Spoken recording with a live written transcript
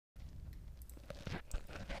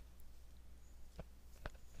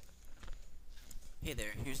Hey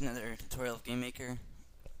there, here's another tutorial of GameMaker,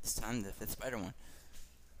 this time the 5th Spriter one.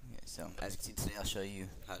 Okay, so as you can see today I'll show you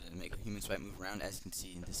how to make a human sprite move around, as you can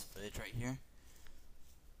see in this footage right here.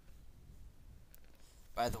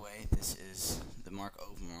 By the way, this is the Mark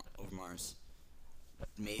Overmars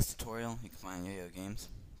maze tutorial you can find on Yo-Yo Games.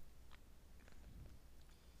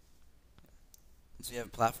 Since we have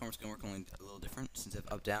a platform, it's going to work only a little different. Since I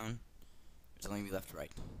have up-down, there's only going to be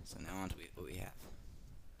left-right. So now on to what we have.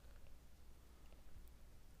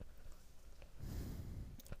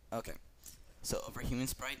 Okay, so over human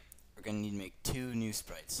sprite, we're going to need to make two new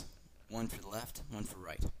sprites. One for the left, one for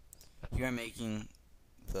right. Here I'm making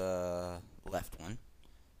the left one.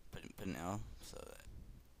 Put an L so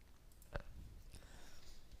that.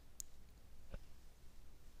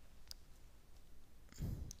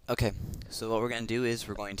 Okay, so what we're going to do is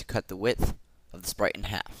we're going to cut the width of the sprite in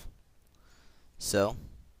half. So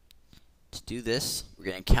to do this, we're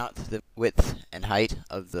going to count the width and height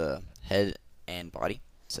of the head and body.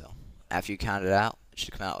 So after you count it out, it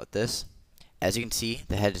should come out with this. As you can see,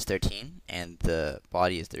 the head is 13 and the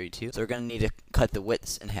body is 32. So we're going to need to cut the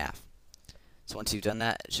widths in half. So once you've done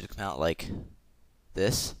that, it should come out like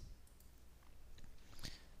this.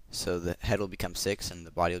 So the head will become 6 and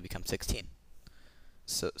the body will become 16.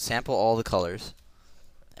 So sample all the colors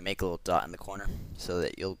and make a little dot in the corner so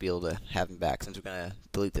that you'll be able to have them back, since we're going to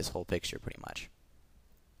delete this whole picture pretty much.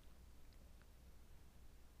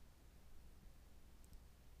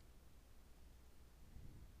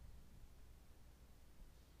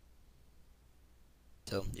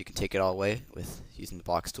 So you can take it all away with using the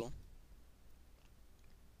box tool.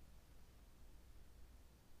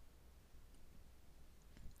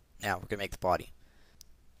 Now we're going to make the body.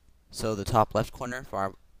 So the top left corner for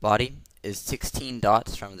our body is 16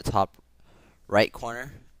 dots from the top right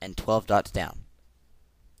corner and 12 dots down.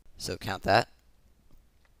 So count that.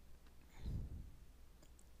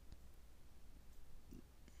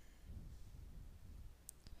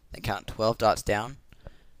 Then count 12 dots down,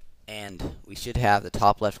 and we should have the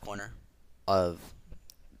top left corner of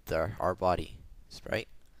our body sprite.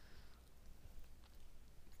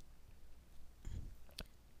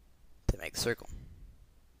 To make a circle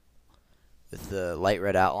with the light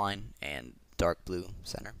red outline and dark blue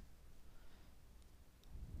center.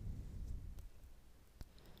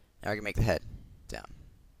 Now we're going to make the head down.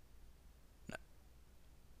 No.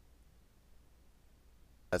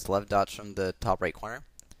 That's 11 dots from the top right corner.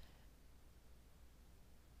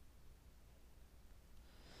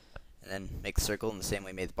 And then make the circle in the same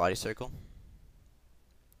way we made the body circle.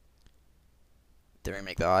 Then we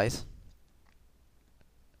make the eyes.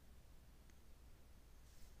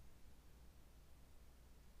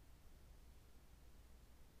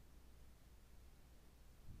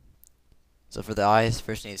 So for the eyes,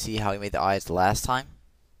 first you need to see how we made the eyes the last time.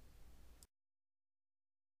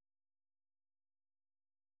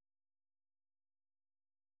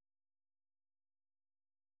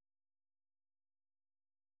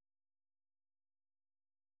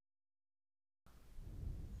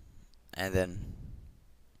 And then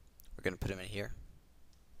we're going to put them in here.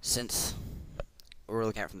 Since we're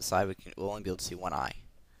looking at it from the side, we'll only be able to see one eye.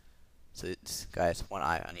 So this guy has one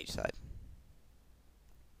eye on each side.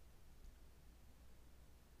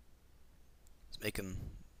 Let's make him,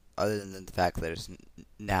 other than the fact that there's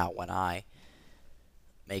now one eye,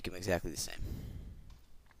 make him exactly the same.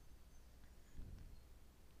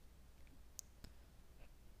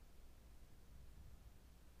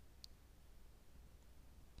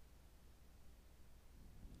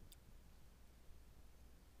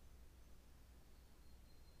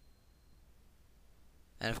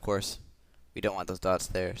 And of course, we don't want those dots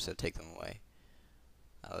there, so take them away.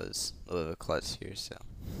 That was a little bit of a klutz here, so.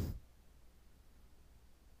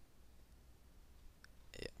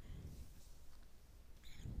 Yeah.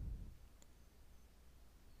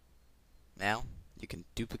 Now, you can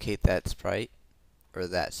duplicate that sprite, or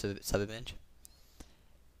that sub-image,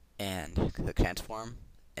 and click transform,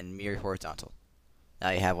 and mirror horizontal.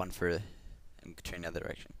 Now you have one for, and turn the other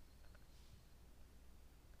direction.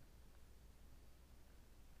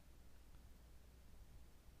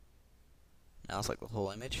 Now select the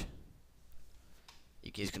whole image.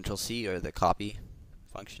 You can use Control C or the copy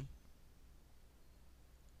function.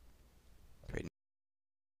 Create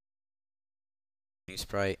a new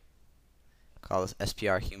sprite. Call this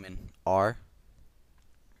SPR human R.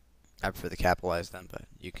 I prefer to capitalize them, but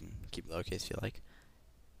you can keep lowercase if you like.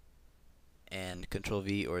 And Control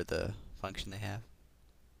V or the function they have.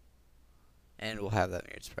 And we'll have that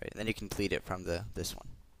mirrored sprite. And then you can delete it from this one.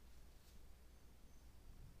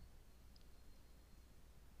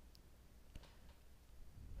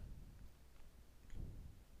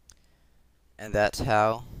 And that's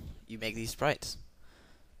how you make these sprites.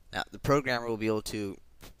 Now, the programmer will be able to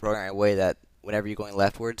program in a way that whenever you're going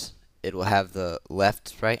leftwards, it will have the left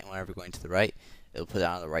sprite, and whenever you're going to the right, it'll put it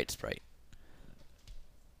on the right sprite.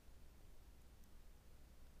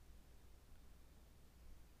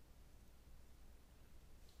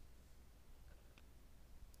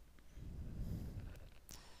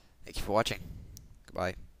 Thank you for watching.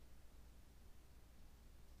 Goodbye.